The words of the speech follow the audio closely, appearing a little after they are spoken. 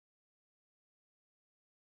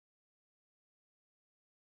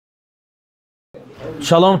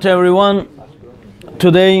Shalom to everyone.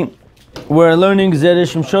 Today we're learning Zera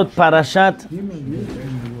Shimshon Parshat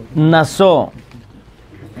Naso.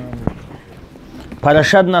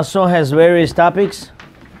 Parshat Naso has various topics,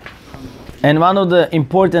 and one of the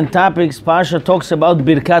important topics, Parshat talks about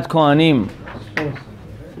Birkat Kohanim.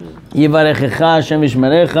 Yivarechecha Hashem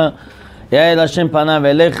v'yishmerecha, Yael Hashem panav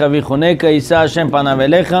elecha v'yichuneka, Yisa Hashem panav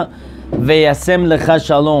elecha, v'yasem lecha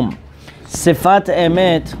shalom. Sefat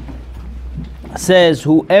Emet says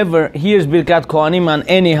whoever hears Birkat Kohanim on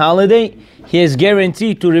any holiday, he is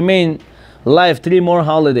guaranteed to remain alive 3 more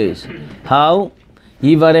holidays. How?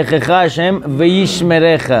 Yivarechecha Hashem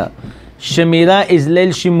v'yishmerecha. Shemira is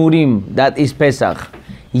Leil Shimurim, that is Pesach.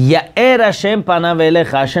 Ya'er Hashem panav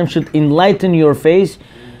elecha. Hashem should enlighten your face,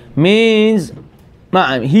 means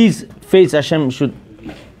His face Hashem should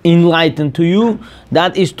enlighten to you.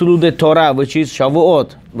 That is through the Torah, which is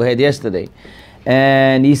Shavuot, we had yesterday.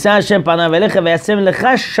 And Yisa Hashem panav elecha v'yasem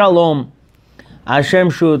lecha shalom. Hashem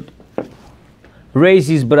should raise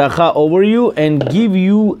His bracha over you and give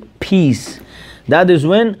you peace. That is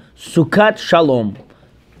when Sukkot Shalom,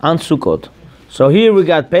 on Sukkot. So here we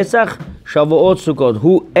got Pesach, Shavuot, Sukkot.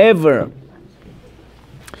 Whoever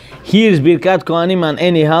hears Birkat Kohanim on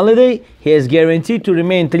any holiday, he is guaranteed to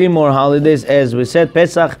remain 3 more holidays, as we said,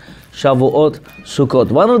 Pesach, Shavuot, Sukkot.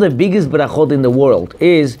 One of the biggest brachot in the world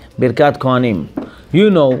is Birkat Kohanim. You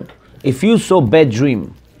know, if you saw bad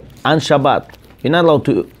dream on Shabbat, you're not allowed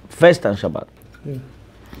to fast on Shabbat. Yeah.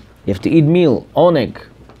 You have to eat meal, oneg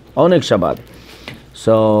Shabbat.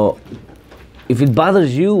 So, if it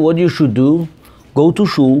bothers you, what you should do, go to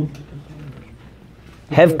shul,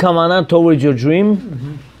 have kavanah towards your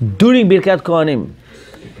dream during Birkat Kohanim.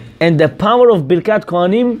 And the power of Birkat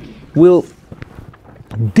Kohanim will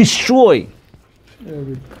destroy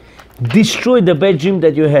the bad dream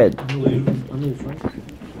that you had.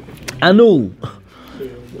 Anul.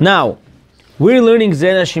 Now, we're learning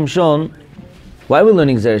Zera Shimshon. Why are we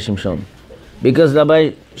learning Zera Shimshon? Because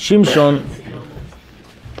Rabbi Shimshon,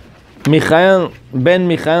 Ben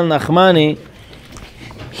Michael Nachmani,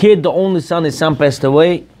 he had the only son, his son passed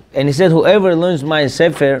away, and he said, whoever learns my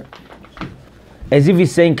Sefer, as if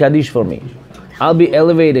he's saying Kaddish for me, I'll be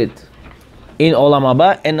elevated in Olam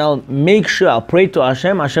Haba, and I'll make sure, I'll pray to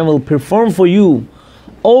Hashem, Hashem will perform for you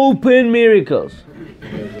open miracles.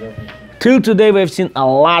 Till today we have seen a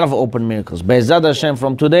lot of open miracles. Be'ezrat Hashem,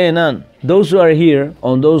 from today and on, those who are here,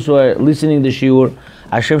 on those who are listening to the shiur,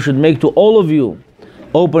 Hashem should make to all of you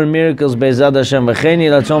open miracles. Be'ezrat Hashem, v'chein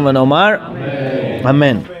yeh ratzon v'nomar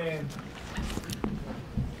Amen.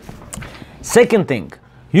 Second thing,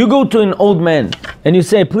 you go to an old man and you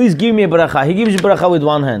say, please give me a bracha. He gives you bracha with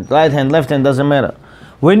one hand, right hand, left hand, doesn't matter.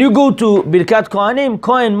 When you go to Birkat Kohanim,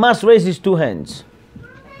 Kohen must raise his 2 hands.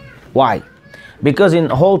 Why? Because in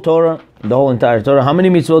the whole Torah, the whole entire Torah, how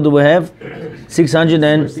many mitzvot do we have?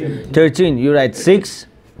 613. You write 6,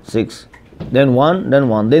 then 1,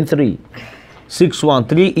 then 3. 6, 1,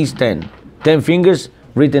 3 is 10. 10 fingers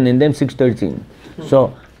written in them, 613.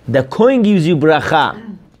 So the Kohen gives you bracha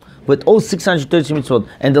with all 630 mitzvot.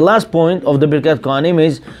 And the last point of the Birkat Kohanim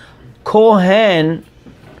is Kohen.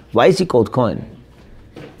 Why is he called Kohen?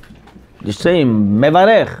 Just say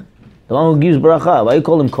Mevarech, the one who gives bracha. Why you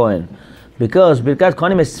call him Kohen? Because Birkat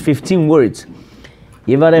Kohanim has 15 words.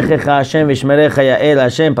 Yivarechecha Hashem v'yishmerecha, Yael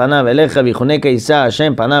Hashem panav elecha v'yichuneka, Yisa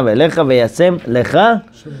Hashem panav elecha v'yasem lecha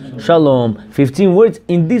shalom. 15 words.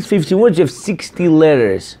 In these 15 words you have 60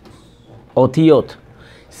 letters. Otiyot.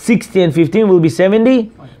 60 and 15 will be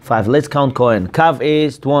 75. Let's count Kohen. Kav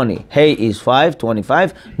is 20. Hey is 5,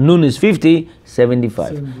 25. Nun is 50,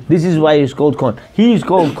 75. This is why he's called Kohen. He is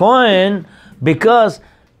called Kohen because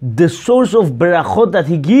the source of berachot that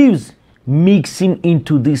he gives makes him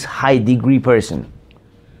into this high degree person.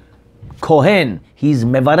 Kohen, he's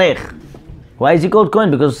mevarech. Why is he called Kohen?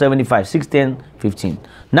 Because of 75, 60 and 15.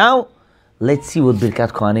 Now, let's see what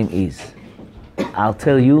Birkat Kohanim is. I'll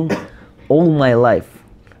tell you, all my life,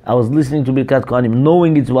 I was listening to Birkat Kohanim,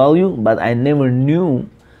 knowing its value, but I never knew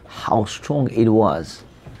how strong it was.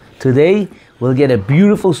 Today, we'll get a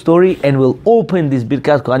beautiful story and we'll open this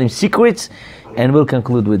Birkat Kohanim secrets and we'll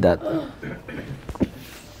conclude with that.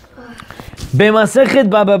 B'masechet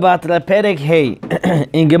Baba Batra, Perek Hey.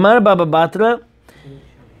 In Gemara Baba Batra,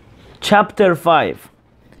 chapter 5,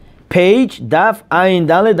 page Daf Ayin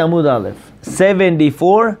Daled Amud Aleph,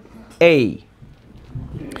 74a.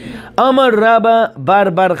 Amar Rabba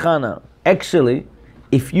Bar Bar Chana. Actually,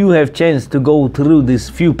 if you have chance to go through these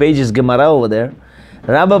few pages Gemara over there,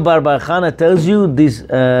 Rabba Bar Bar Chana tells you this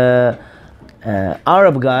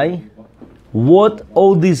Arab guy what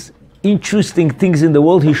all these interesting things in the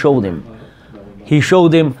world he showed him. He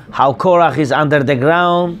showed him how Korach is under the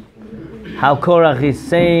ground, how Korach is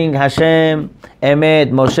saying Hashem,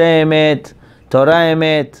 Emet, Moshe Emet, Torah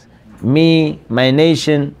Emet, me, my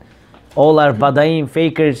nation, all are Badaim,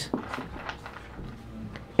 fakers.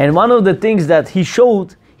 And one of the things that he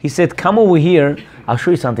showed, he said, come over here, I'll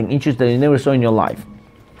show you something interesting that you never saw in your life.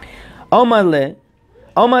 Omarle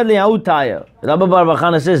Autaya. Rabbi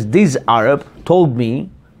Bar says, this Arab told me,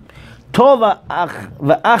 Tova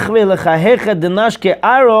v'achve lechahecha denashke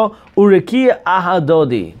aro urekia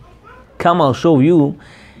ahadodi. Come, I'll show you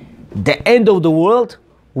the end of the world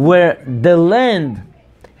where the land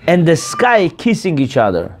and the sky kissing each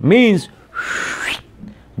other. Means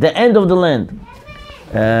the end of the land.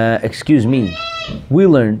 Excuse me. We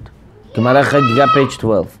learned, Gemara Chagiga page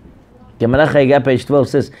 12. Gemara Chagiga page 12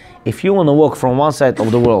 says, if you want to walk from one side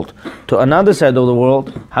of the world to another side of the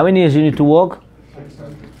world, how many years you need to walk?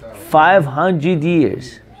 500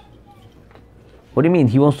 years. What do you mean?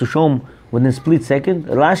 He wants to show him within a split second?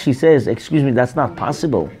 Rashi says, excuse me, that's not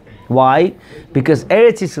possible. Why? Because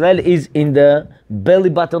Eretz Israel is in the belly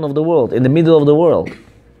button of the world, in the middle of the world.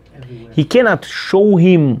 He cannot show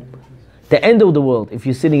him the end of the world if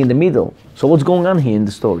you're sitting in the middle. So what's going on here in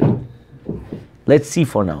the story? Let's see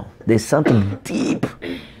for now. There's something deep.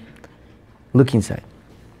 Look inside.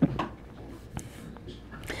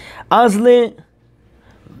 Azle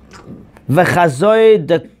v'chazoy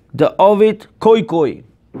the ovid koi koi.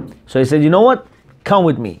 So he said, you know what? Come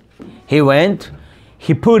with me. He went.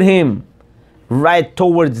 He put him right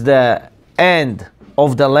towards the end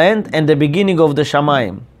of the land and the beginning of the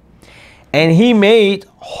Shamayim. And he made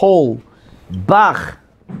whole. Bach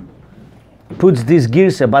puts this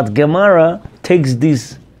girsa, but Gemara takes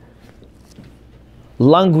this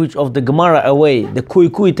language of the Gemara away. The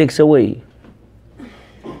kui takes away.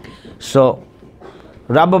 So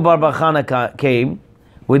Rabbi Bar came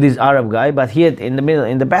with this Arab guy, but he had in the middle,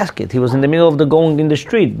 in the basket. He was in the middle of the going in the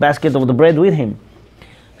street, basket of the bread with him.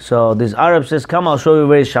 So this Arab says, come, I'll show you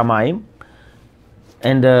where is Shamayim.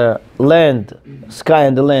 And the land, sky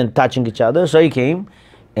and the land touching each other. So he came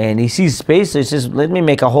and he sees space, so he says, let me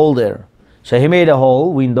make a hole there. So he made a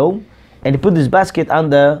hole, window, and he put this basket on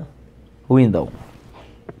the window.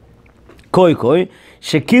 Koi koi,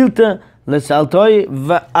 shekilta lesaltoi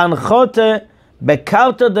v'anchote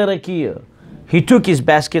bekauta derekia. He took his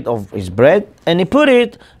basket of his bread and he put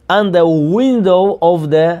it on the window of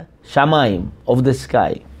the Shamayim, of the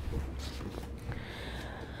sky.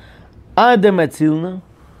 Adem atzilna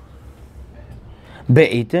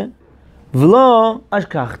beite v'lo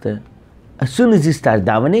ashkachte. As soon as he starts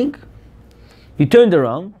davening, he turned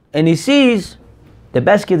around and he sees the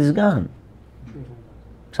basket is gone.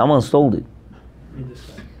 Someone stole it.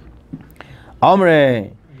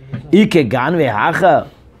 Amre, ike gan ve'hacha.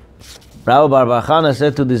 Rabbi Bar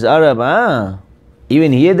said to this Arab,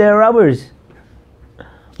 even here there are robbers.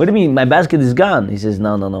 What do you mean? My basket is gone. He says,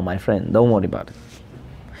 no, my friend, don't worry about it.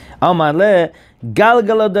 Amarle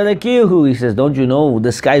galgala delekihu. He says, don't you know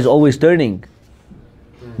the sky is always turning?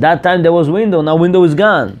 That time there was window, now window is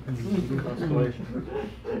gone.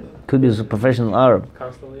 Could be a professional Arab.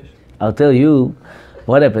 I'll tell you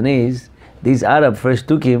what happened is, these Arab first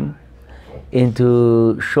took him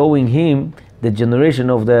into showing him the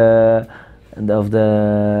generation of the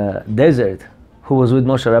desert who was with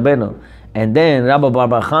Moshe Rabbeinu. And then Rabbi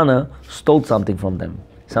Bar stole something from them.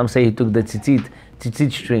 Some say he took the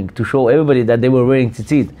tzitzit string to show everybody that they were wearing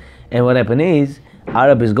tzitzit. And what happened is,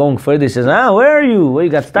 Arab is going further. He says, where are you? Where,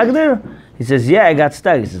 you got stuck there? He says, yeah, I got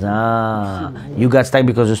stuck. He says, you got stuck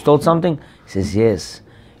because you stole something? He says, yes.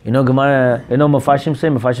 You know Gemara, you know Mefashim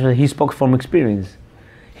say, he spoke from experience.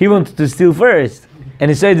 He wanted to steal first. And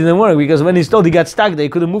he said it didn't work because when he stole, he got stuck there. He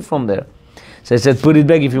couldn't move from there. So he said, put it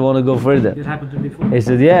back if you want to go further. It happened to me before. He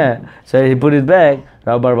said, yeah. So he put it back.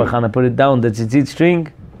 Rabbi Bar put it down, the tzitzit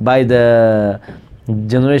string, by the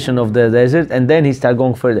generation of the desert, and then he started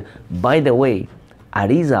going further. By the way,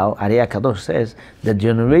 Arizal, Ari Kadosh says, the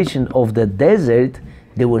generation of the desert,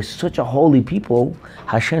 they were such a holy people.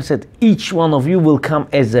 Hashem said, each one of you will come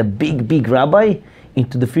as a big rabbi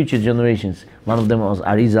into the future generations. One of them was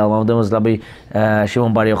Arizal, one of them was Rabbi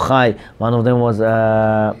Shimon Bar Yochai, one of them was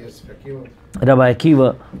Rabbi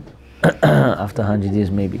Akiva, after 100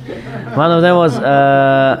 years maybe. One of them was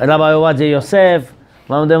Rabbi Yosef,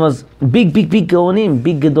 one of them was big Gaonim,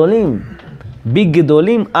 big Gedolim. Big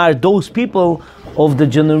Gedolim are those people of the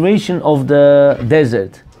generation of the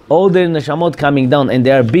desert. All their neshamot coming down, and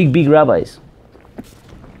they are big rabbis.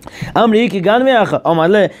 Amri gan ve'acha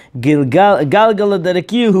Amarle galgal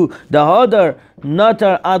derekihu the hodar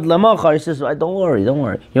natar ad lamachar. He says, don't worry. You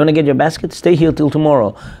want to get your basket? Stay here till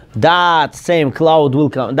tomorrow. that same cloud will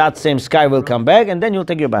come, that same sky will come back, and then you'll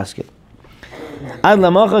take your basket. Ad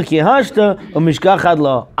lamocha ki hashta umishkach ad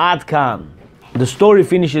lo ad kan. The story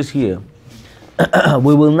finishes here.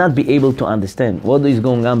 We will not be able to understand what is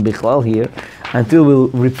going on bichlal here until we'll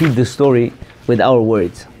repeat the story with our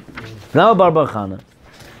words. Now Bar Chana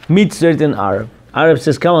meets certain Arab. Arab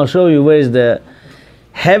says, come, I'll show you where is the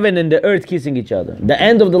heaven and the earth kissing each other. The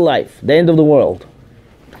end of the life, the end of the world.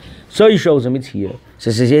 So he shows him, it's here. So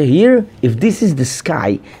he says, yeah, here, if this is the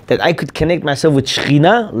sky that I could connect myself with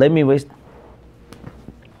Shekhinah,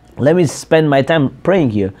 let me spend my time praying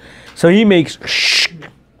here. So he makes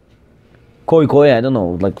koi, I don't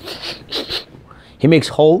know, like he makes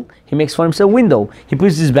hole, he makes for himself window. He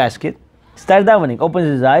puts his basket, starts davening, opens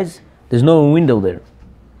his eyes, there's no window there.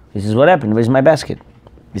 This is what happened, where's my basket?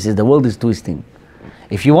 He says, the world is twisting.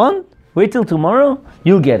 If you want, wait till tomorrow,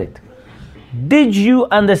 you'll get it. Did you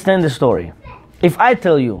understand the story? If I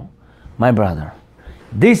tell you, my brother,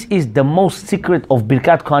 this is the most secret of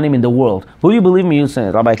Birkat Kohanim in the world, will you believe me? You'll say,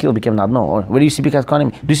 Rabbi Akilov became not know. Or where do you see Birkat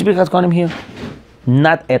Kohanim? Do you see Birkat Kohanim here?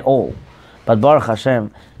 Not at all. But Baruch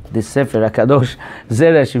Hashem, this Sefer HaKadosh,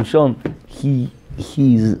 Zera Shimshon,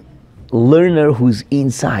 he's learner who's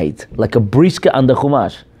inside, like a briska on the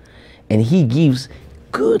Chumash. And he gives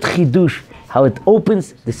good chidush, how it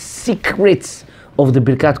opens the secrets of the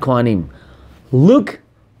Birkat Kohanim. Look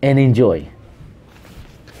and enjoy.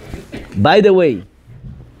 By the way,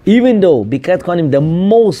 even though Birkat Kohanim, the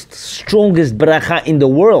most strongest bracha in the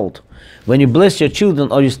world, when you bless your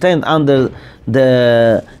children or you stand under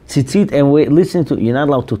the tzitzit and listen to, you're not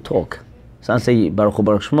allowed to talk. Some say Baruch Hu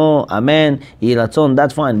Baruch Shmo, Amen, Yehi Ratzon,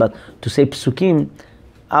 that's fine. But to say psukim,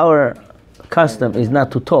 our custom is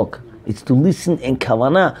not to talk. It's to listen and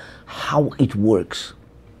kavanah how it works.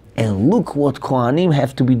 And look what Kohanim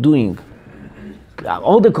have to be doing.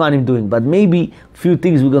 All the Kohanim doing, but maybe a few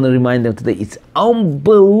things we're going to remind them today. It's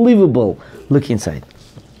unbelievable. Look inside.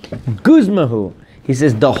 Guzmahu. He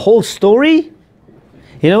says the whole story.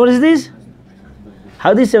 You know what is this?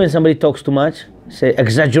 How do you say when somebody talks too much? Say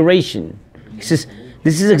exaggeration. He says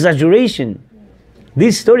this is exaggeration.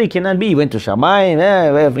 This story cannot be. He went to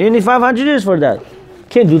Shammai. You need 500 years for that.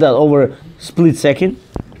 Can't do that over a split second.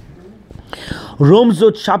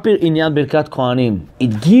 Romzot Shapir Inyan Birkat Kohanim.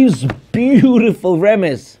 It gives beautiful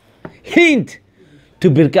remes, hint to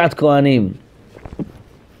Birkat Kohanim.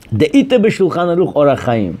 The Ite B'Shulchan Aruch Orach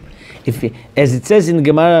Chaim. As it says in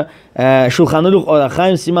Gemara, Shulchan Aruch Orach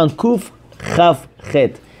Chaim, Siman Kuf Chaf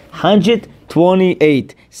Chet,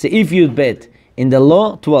 128. Seif Yud Bet. In the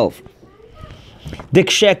law, 12.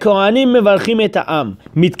 כשהכהנים מברכים את העם,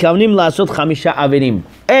 מתכוונים לעשות 5 אבנים.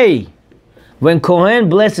 Hey! When Kohen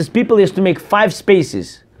blesses people, he has to make 5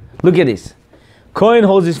 spaces. Look at this. Kohen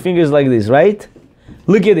holds his fingers like this, right?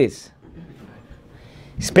 Look at this.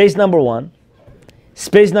 Space number 1,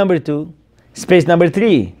 space number 2, space number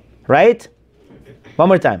 3, right? One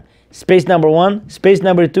more time. Space number 1, space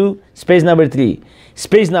number 2, space number 3,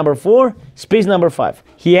 space number 4, space number 5.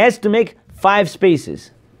 He has to make 5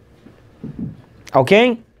 spaces.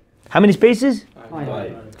 Okay? How many spaces?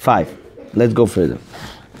 5. Let's go further.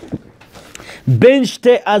 בין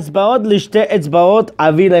שתי אצבעות לשתי אצבעות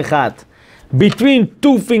אוויל אחד. Between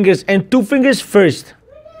 2 fingers and 2 fingers first.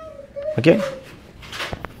 Okay?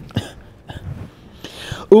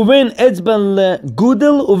 ובין אצבע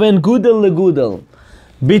לגודל ובין גודל לגודל.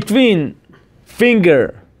 Between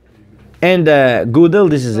finger and gudel,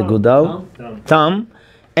 this is a gudel, thumb,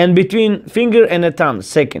 and between finger and a thumb,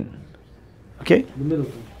 second. Okay? The middle.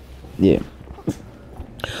 Yeah.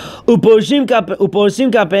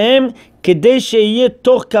 ופורסים כפיהם כדי שיהיה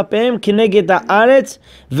תוך כפיהם כנגד הארץ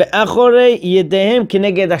ואחורי ידיהם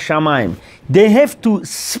כנגד השמיים. They have to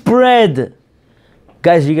spread.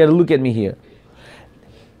 Guys, you gotta look at me here.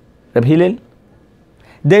 Rabbi Hillel?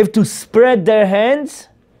 They have to spread their hands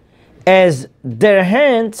as their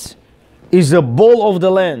hands is a ball of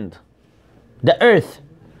the land, the earth.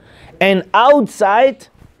 And outside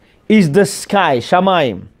is the sky,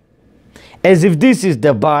 Shamayim. As if this is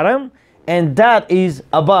the bottom and that is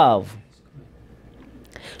above.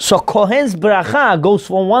 So Kohen's bracha goes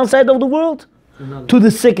from one side of the world to the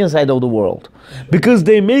second side of the world. Because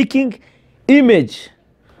they're making image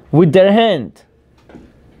with their hand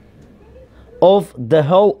of the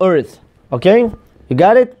whole earth. Okay? You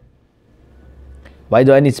got it? Why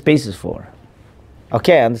do I need spaces for?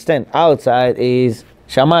 Okay, I understand. Outside is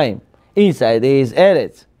Shamayim. Inside is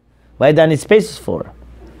Eretz. Why do I need spaces for?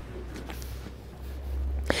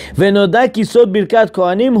 ונודע כי סוד ברכת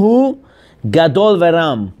כהנים הוא גדול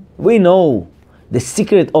ורם. We know the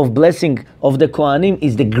secret of blessing of the Kohanim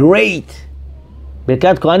is the great.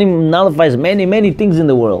 Birkat Kohanim nullifies many things in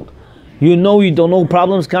the world. You don't know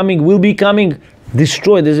problems coming, will be coming,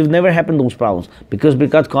 destroyed as if never happened those problems. Because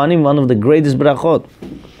Birkat Kohanim, one of the greatest brachot.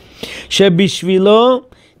 Shebishvilo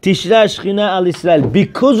tishra shchina al Israel.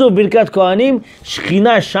 Because of Birkat Kohanim,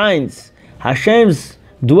 Shechina shines. Hashem's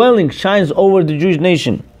dwelling shines over the Jewish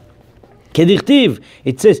nation. Kedichtiv,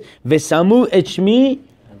 it says, Vesamu et shmi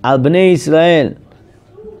al bnei Israel.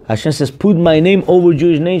 Hashem says, put my name over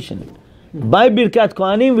Jewish nation. By Birkat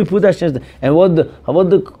Kohanim, we put Hashem's name. And what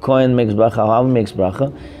the Kohen makes bracha? How he makes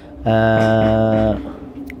bracha?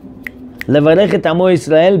 Levarech et amo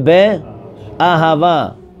Israel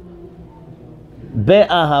be'ahava.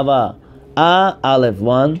 Be'ahava. A, Aleph,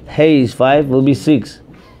 1. Hey is 5, will be 6.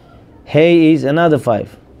 Hey is another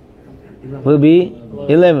 5. Will be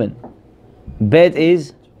 11. Bet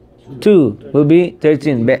is 2, will be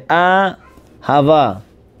 13. Be'ahava,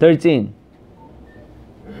 13.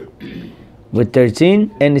 With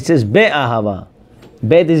 13, and it says Be'ahava.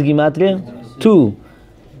 Bet is Gematria 2.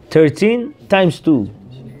 13 times 2.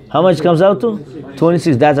 How much comes out to?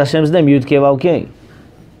 26. That's Hashem's name, Yud Kei Vav Kei.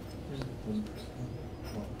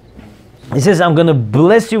 He says, I'm going to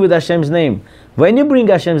bless you with Hashem's name. When you bring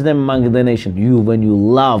Hashem's name among the nation, when you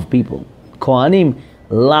love people. Kohanim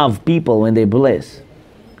love people when they bless.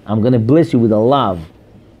 I'm going to bless you with a love.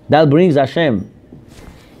 That brings Hashem.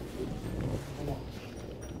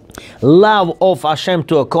 Love of Hashem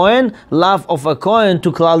to a Kohen, love of a Kohen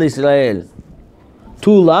to Klal Israel.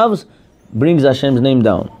 Two loves brings Hashem's name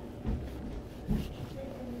down.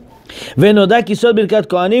 ונודע כי סוד ברכת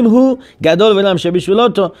כהנים הוא גדול ולם שבשבילו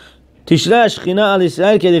תשרה השכינה על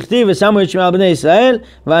ישראל כדכתיב ושמו את שמי על בני ישראל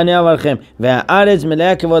ואני אברכם והארץ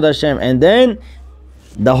מלאה כבוד השם. And then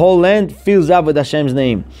the whole land fills up with Hashem's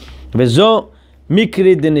name. וזו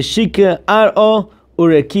מקרי דנשיקה ארעו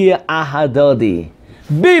ורקיע ahadodi.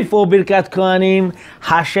 Before Birkat Kohanim,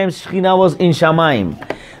 Hashem's Shekhinah was in Shamayim.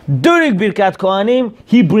 During Birkat Kohanim,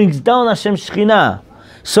 he brings down Hashem's Shekhinah.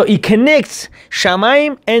 So he connects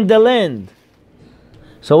Shamayim and the land.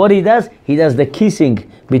 So what he does the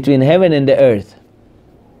kissing between heaven and the earth.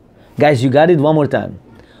 Guys, you got it one more time.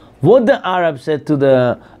 What the Arab said to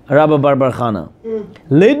the Rabbi Bar Chana.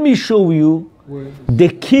 Let me show you the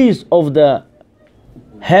kiss of the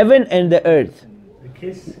heaven and the earth. The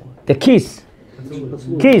kiss? The kiss.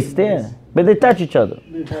 Kiss, there. But they touch each other.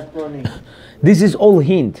 This is all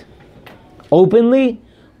hint. Openly,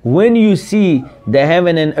 when you see the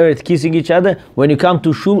heaven and earth kissing each other, when you come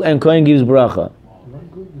to Shul and Kohen gives bracha.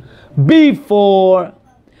 Before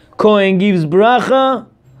Kohen gives bracha,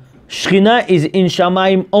 Shekhinah is in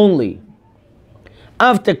Shamayim only.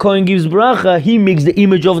 After Kohen gives bracha, he makes the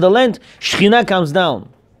image of the land, Shekhinah comes down.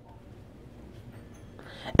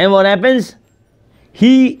 And what happens?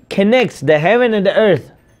 He connects the heaven and the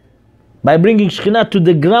earth by bringing Shekhinah to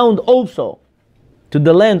the ground also, to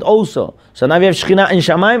the land also. So now we have Shekhinah in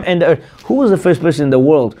Shamayim and the earth. Who was the first person in the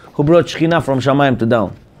world who brought Shekhinah from Shamayim to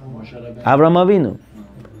down? Avraham Avinu.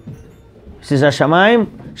 This is Hashamayim,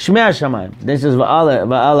 Shmei Hashamayim. This is Va'ala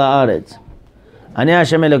Aretz. Ani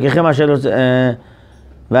Hashem Elokechem Asher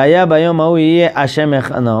V'aya Bayom Ha'u Yeh Hashem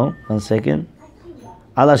Echad. No, 1 second.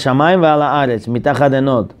 Ala Shamayim V'ala Aretz. Mitachad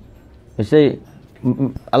Enod. You say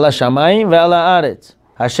Allah Shamayim ve'Ala Aretz.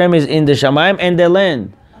 Hashem is in the Shamayim and the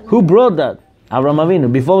land. Who brought that? Avraham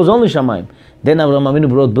Avinu. Before it was only Shamayim. Then Avraham Avinu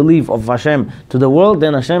brought belief of Hashem to the world.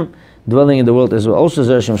 Then Hashem dwelling in the world as well. Also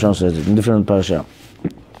Zera Shimshon says it in different Parshat.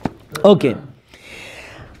 Okay.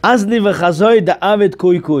 Azli v'chazoi da'avet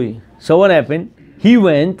kui kui. So what happened? He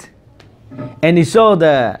went and he saw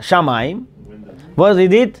the Shamayim. What he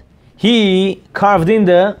did? He carved in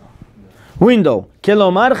the window.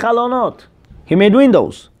 Kelomar chalonot. He made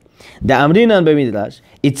windows. The Amrinan b'Midrash,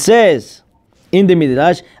 it says in the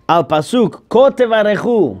Midrash, al pasuk ko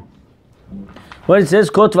tevarechu. What it says,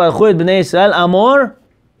 ko tevarechu et bnei Israel amor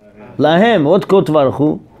lahem. What ko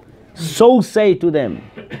tevarechu? So say to them,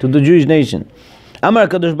 to the Jewish nation. Amar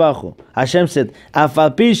Kadosh Baruch Hu, Hashem said,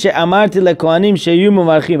 Afal pi she'amarti lekohanim sheyu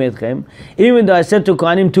mevarchim etchem. Even though I said to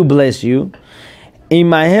Kohanim to bless you,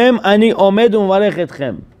 imahem ani omed u'mevarech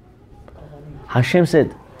etchem. Hashem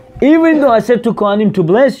said, even though I said to Kohanim to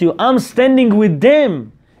bless you, I'm standing with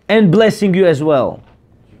them and blessing you as well.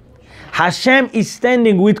 Hashem is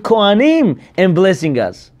standing with Kohanim and blessing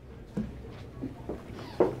us.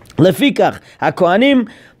 לפיכך, הכהנים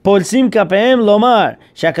פולסים כפיהם לומר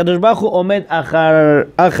שהקדוש ברוך הוא עומד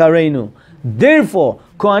אחרינו. Therefore,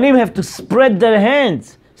 Kohanim have to spread their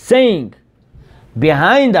hands, saying,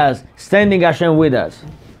 behind us, standing Hashem with us.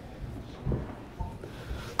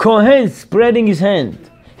 Kohen spreading his hand.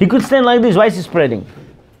 He could stand like this. Why is he spreading?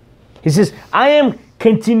 He says, I am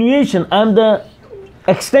continuation. I'm the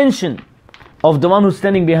extension of the one who's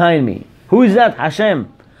standing behind me. Who is that?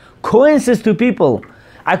 Hashem. Kohen says to people,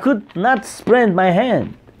 I could not spread my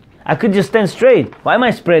hand. I could just stand straight. Why am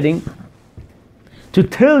I spreading? To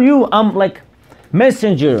tell you I'm like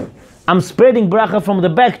messenger. I'm spreading bracha from the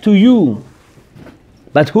back to you.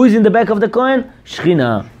 But who is in the back of the Kohen?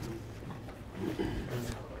 Shechina.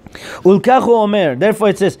 Ulkachu Omer. Therefore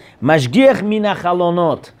it says, Mashgiach min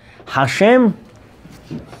hachalonot. Hashem,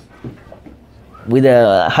 with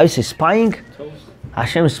a, how you say, spying?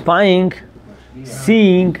 Hashem spying,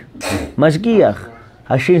 seeing, Mashgiach.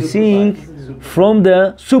 Hashem seeing from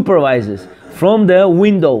the supervisors, from the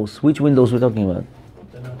windows. Which windows we're talking about?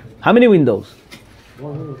 How many windows?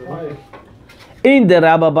 In the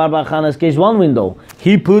Rabbi Bar Chana's case, one window.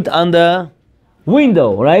 He put on the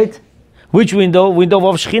window, right? Which window? Window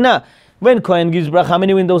of Shechina. When Kohen gives bracha, how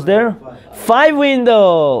many windows there? 5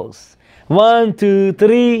 windows. 1, 2,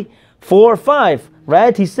 3, 4, 5.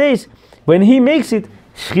 Right? He says, when he makes it,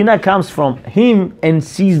 Shechina comes from him and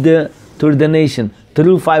sees the nation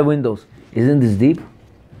through 5 windows. Isn't this deep?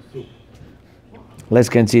 Let's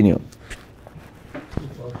continue.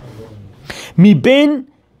 Miben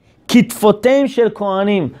kitfotem shel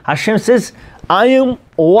Kohanim. Hashem says, I am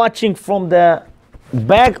watching from the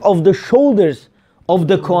back of the shoulders of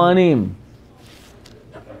the Kohanim.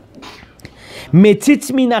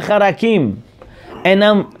 Metzitz min acharakim. And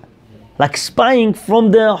I'm like spying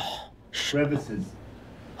from the crevices.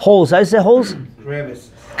 Holes. I say holes?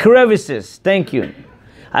 Crevices. Crevices. Thank you.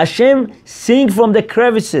 Hashem seeing from the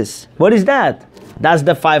crevices. What is that? That's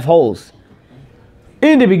the 5 holes.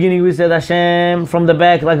 In the beginning we said Hashem from the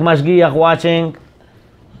back like Mashgiach watching.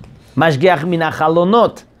 Mashgiach min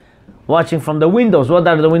hachalonot. Watching from the windows. What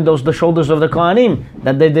are the windows? The shoulders of the Kohanim.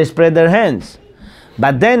 That they spread their hands.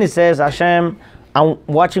 But then it says Hashem, I'm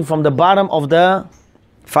watching from the bottom of the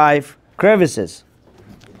 5 crevices.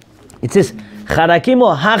 It says Charakim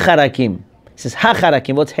or Ha-Charakim. It says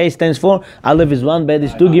Ha-Charakim. What Hey stands for? Aleph is 1, Bet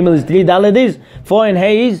is 2, Gimel is 3, Dalet is 4, and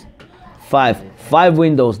Hey is 5. 5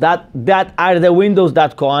 windows. That are the windows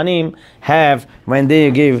that Kohanim have when they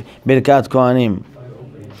give Birkat Kohanim.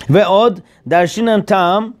 Ve'od darshinan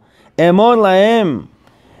tam emor lahem.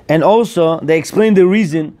 And also they explain the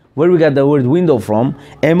reason where we got the word window from.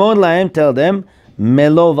 Emor lahem, tell them,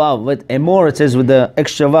 melo vav. With emor it says with the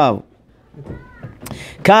extra vav.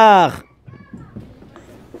 Kach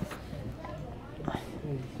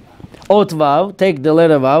ot vav, take the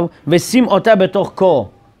letter vav, vesim ota betoch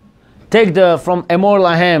ko. Take the from emor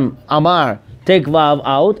lahem, amar, take vav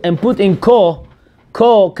out and put in ko,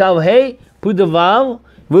 kav hey, put the vav,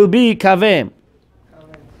 will be kaveh.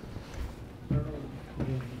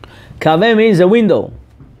 Kaveh means a window.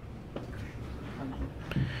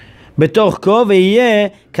 Betoch ko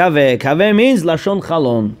ve'yeh kaveh. Kaveh means lashon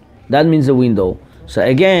chalon. That means a window. So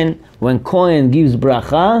again, when Kohen gives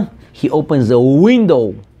bracha, he opens a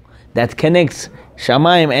window that connects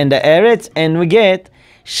Shamayim and the Eretz, and we get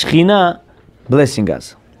Shechina blessing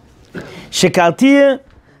us. Shekaltir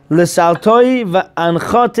lesaltoi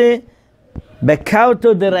v'anchote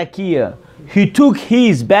bekauto derakia. He took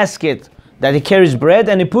his basket that he carries bread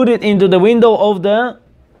and he put it into the window of the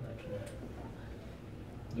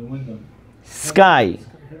sky,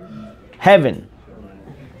 heaven.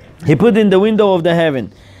 He put in the window of the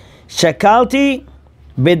heaven. Shakalti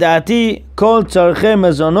bedati kol tzarche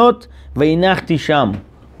mezonot veinachti sham.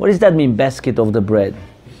 What does that mean, basket of the bread?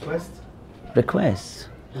 Request.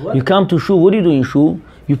 You come to shul. What do you do in shul?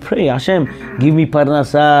 You pray, Hashem, give me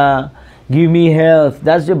parnasa, give me health.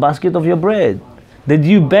 That's the basket of your bread. That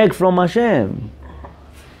you beg from Hashem.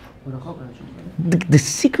 The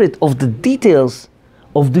secret of the details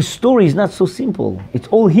of this story is not so simple. It's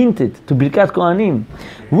all hinted to Birkat Kohanim.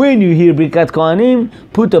 When you hear Birkat Kohanim,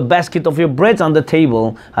 put a basket of your bread on the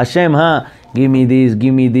table. Hashem, give me this,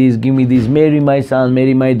 give me this, give me this. Marry my son,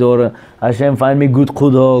 marry my daughter. Hashem, find me good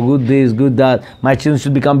kudo, good this, good that. My children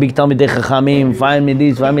should become big Talmidei Chachamim. Find me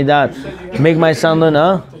this, find me that. Make my son learn,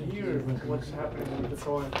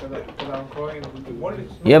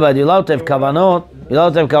 Yeah, but you're allowed to have kavanot. You're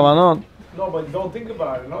allowed to have kavanot. No, but don't think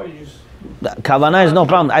about it. No, you just... Kavanah is no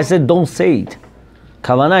problem. I said don't say it.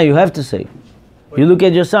 Kavanah you have to say. You look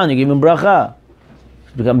at your son, you give him bracha.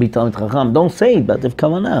 You become big Talmid Chacham. Don't say it, but if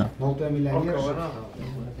kavanah.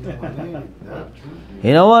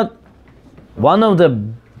 You know what? One of the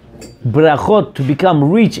brachot to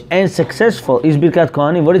become rich and successful is Birkat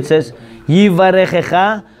Kohanim. What it says?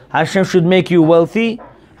 Yivarechecha. Hashem should make you wealthy.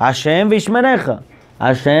 Hashem v'ishmerecha.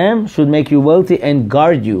 Hashem should make you wealthy and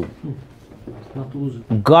guard you.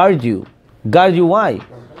 Guard you. Guard you why?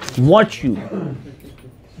 Watch you.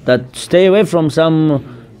 That stay away from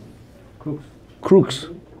some crooks,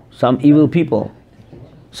 some evil people.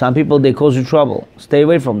 Some people, they cause you trouble. Stay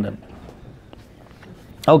away from them.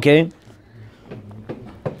 Okay.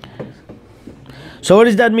 So what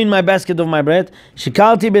does that mean, my basket of my bread? I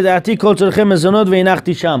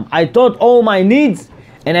thought all my needs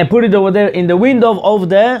and I put it over there in the window of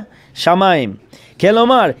the shamayim.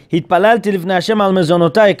 כלומר, התפללתי לפני השם על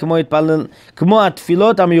מזונותיי כמו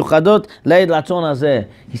התפילות המיוחדות לעד רצון הזה.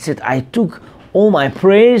 He said, I took all my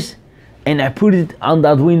praise and I put it on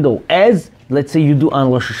that window. As, let's say you do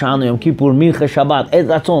on Rosh Hashanah, Yom Kippur, Mincha, Shabbat, Ed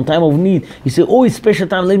Ratzon, time of need. You say, oh, it's special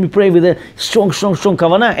time, let me pray with a strong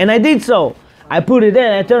kavanah. And I did so. I put it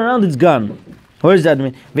there, I turn around, it's gone. What does that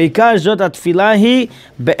mean? ועיקר זאת התפילה היא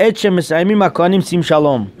בעת שמסיימים הכהנים שים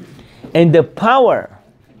שלום. And the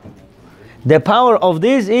power of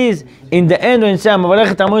this is in the end when you say,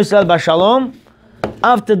 מברך את עמו ישראל בשלום,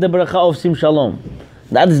 after the bracha of sim shalom.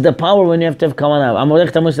 That's the power when you have to have kavanah. מברך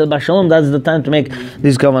את עמו ישראל בשלום, that's the time to make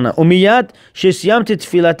this kavanah. ומיד שסיימתי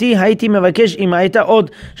תפילתי, הייתי מבקש אם הייתה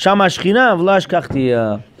עוד שם השכינה, ולא השכחתי.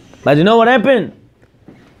 But you know what happened?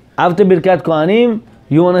 After Birkat Kohanim,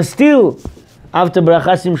 you want to still, after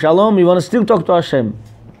bracha sim shalom, you want to still talk to Hashem.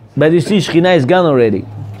 But you see, Shekhinah is gone already.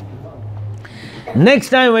 Next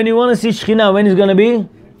time when you want to see Shekhinah, when is going to be?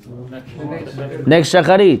 Next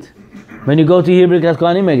Shacharit. When you go to hear Birkat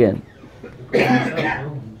Kohanim again.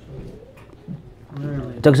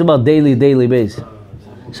 It talks about daily base.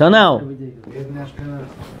 So now,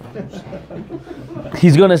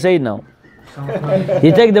 he's going to say it now.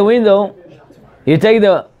 You take the window, you take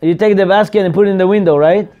the basket and put it in the window,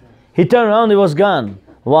 right? He turned around, it was gone.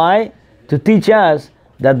 Why? To teach us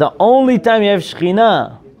that the only time you have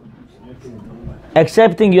Shekhinah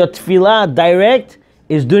accepting your tefillah direct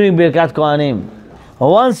is during Birkat Kohanim.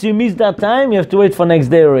 Once you miss that time, you have to wait for next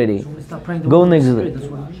day already. Go next day.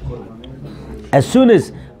 As soon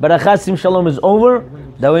as Barachat Sim Shalom is over,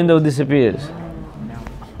 the window disappears.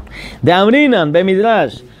 The Amrinan,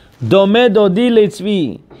 Bemidrash, Dome Dodi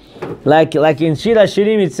Leitzvi. Like in Shir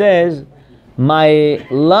HaShirim it says, my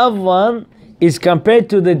loved one is compared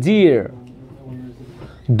to the deer.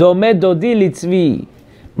 Dome Dodi Leitzvi.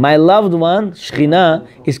 My loved one, Shekhinah,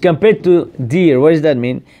 is compared to deer. What does that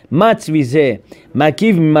mean? Matzvi zeh,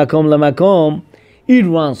 makiv mimakom lamakom. It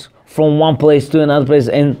runs from one place to another place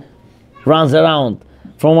and runs around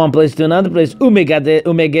from one place to another place.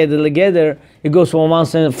 Umegeder, it goes from one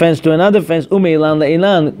fence to another fence. Umeilan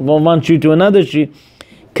leilan, from one tree to another tree.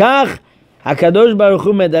 Kach HaKadosh Baruch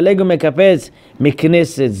Hu medaleg umekapetz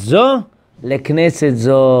mikneset zo lekneset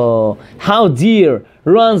zo. How deer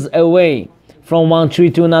runs away from one tree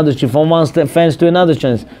to another tree, from one fence to another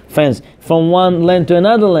fence, from one land to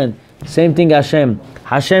another land. Same thing Hashem.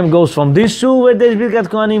 Hashem goes from this shul where there is Birkat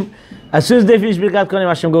Kohanim. As soon as they finish Birkat Kohanim,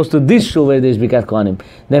 Hashem goes to this shul where there is Birkat Kohanim.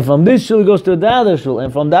 Then from this shul he goes to the other shul,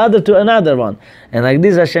 and from the other to another one. And like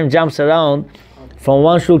this Hashem jumps around from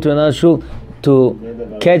one shul to another shul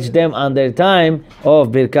to catch them on their time of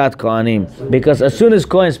Birkat Kohanim. Because as soon as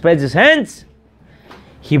Kohen spreads his hands,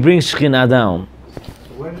 he brings Shekhinah down.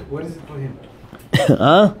 So what is it for him?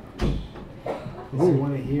 Huh? Does he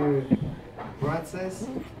want to hear process?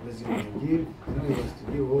 Does he want to give? I know he wants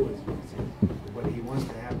to give always, but he wants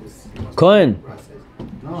to have this Kohen. process.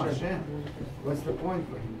 No, Hashem. What's the point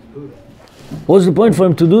for him to do that? What's the point for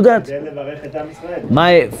him to do that?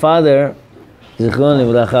 My father,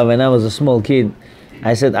 when I was a small kid,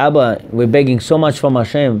 I said, Abba, we're begging so much from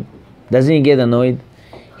Hashem. Doesn't he get annoyed?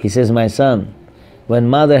 He says, my son, when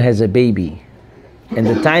mother has a baby, and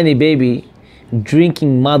the tiny baby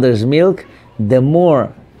drinking mother's milk, the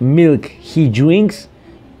more milk he drinks,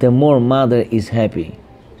 the more mother is happy.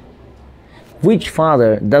 Which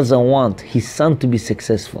father doesn't want his son to be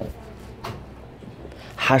successful?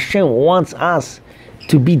 Hashem wants us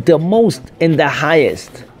to be the most and the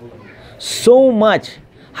highest. So much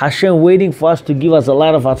Hashem waiting for us to give us a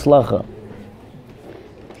lot of atzlacha.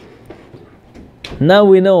 Now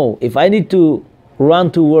we know, if I need to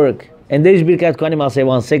run to work, and there is Birkat Kohanim, I'll say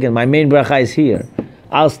 1 second, my main bracha is here.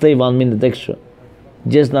 I'll stay 1 minute extra.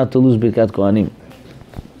 Just not to lose Birkat Kohanim.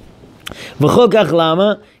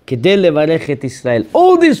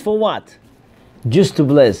 All this for what? Just to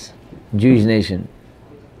bless Jewish nation.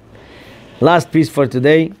 Last piece for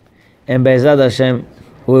today. And Be'ezrat Hashem,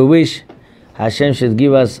 we wish Hashem should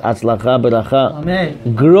give us atzlacha, beracha,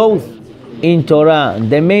 Amen. growth in Torah.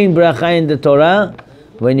 The main bracha in the Torah,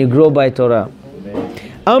 when you grow by Torah.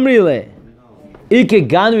 Amrile, Ike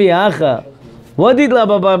Ganvi Acha. What did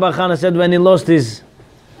Rabbi Bachana said when he lost his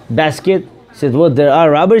basket? He said, what, there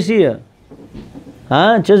are robbers here?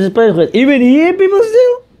 Huh? Even here people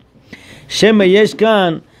still? Shema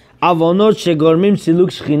Yeshkan Avonot Shegormim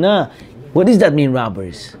Siluk Shechina. What does that mean,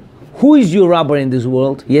 robbers? Who is your robber in this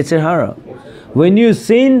world? Yetzer Hara. When you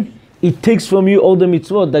sin, it takes from you all the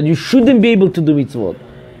mitzvot that you shouldn't be able to do mitzvot.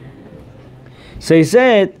 So he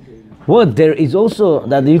said, what? There is also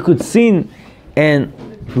that you could sin and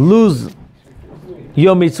lose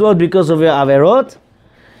your mitzvot because of your averot?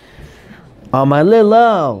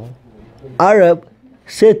 Amalei Arab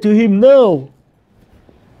said to him, no.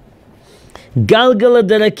 Galgala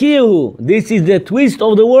derakihu. This is the twist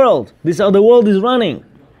of the world. This is how the world is running.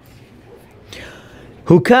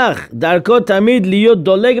 Hukach darko tamid liyot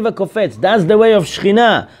doleg v'kofetz. That's the way of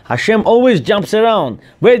Shechina. Hashem always jumps around.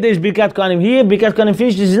 Where there is Birkat Kohanim here, Birkat Kohanim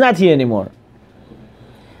finished, is not here anymore.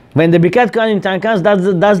 When the Birkat Kohanim time comes,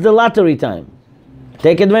 that's the lottery time.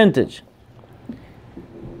 Take advantage.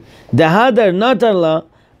 The hadar natarla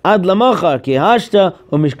ad lamachar ki hashta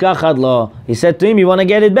umishkach ad lo. He said to him, you want to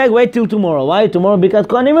get it back? Wait till tomorrow. Why? Tomorrow Birkat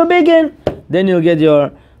Kohanim will begin. Then you'll get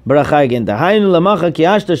your bracha again.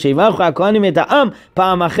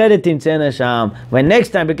 When next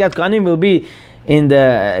time Birkat Kohanim will be in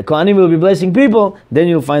the Kohanim will be blessing people, then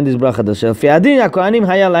you'll find this bracha. לפי הדין הכהנים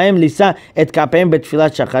היה להם לישא את כפיהם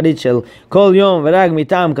בתפילת שחרית של כל יום ורק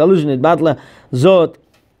מטעם קלוש נתבט לה זאת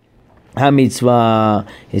hamitzvah.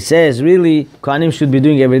 He says really Kohanim should be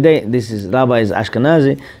doing every day. This is Rabbi is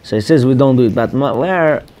Ashkenazi, so he says we don't do it. But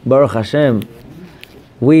where Baruch Hashem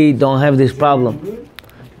we don't have this problem.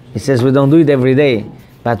 He says we don't do it every day,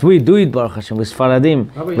 but we do it, Baruch Hashem, with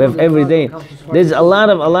Sfaradim. We have every day. There's a lot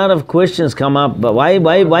of questions come up, but why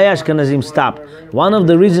Ashkenazim stop? One of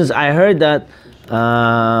the reasons I heard that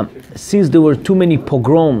since there were too many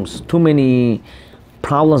pogroms, too many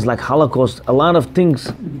problems like Holocaust, a lot of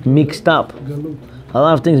things mixed up.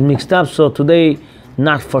 So today,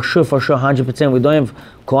 not for sure 100%. We don't have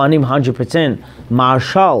Kohanim 100%.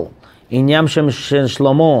 Marshal. In Yamshem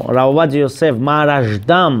Shlomo, Rabbi Yosef,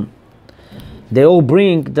 Maharashdam, they all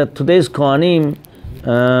bring that today's Kohanim,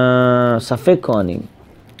 Safek Kohanim.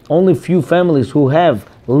 Only few families who have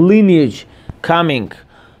lineage coming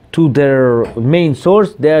to their main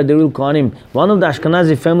source, they are the real Kohanim. One of the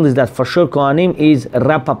Ashkenazi families that for sure Kohanim is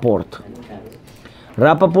Rappaport.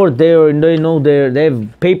 Rappaport, they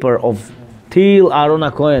have paper of Til Aaron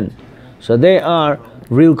HaKohen. So they are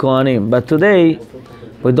real Kohanim. But today,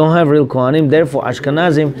 we don't have real Kohanim, therefore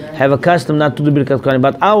Ashkenazim have a custom not to do Birkat Kohanim.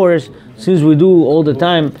 But ours, since we do all the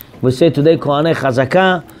time, we say today Kohanei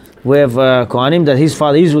Chazaka, we have Kohanim that his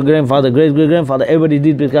father, his grandfather, great-great-grandfather, everybody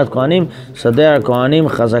did Birkat Kohanim, so they are Kohanim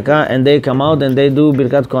Chazaka, and they come out and they do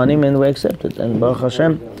Birkat Kohanim and we accept it. And Baruch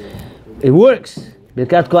Hashem, it works.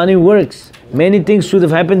 Birkat Kohanim works. Many things should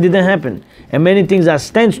have happened, didn't happen. And many things that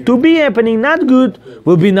stands to be happening, not good,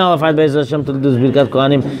 will be nullified by Hashem to do Birkat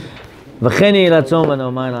Kohanim. וכן יהי רצון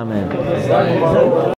ונאמר אמן.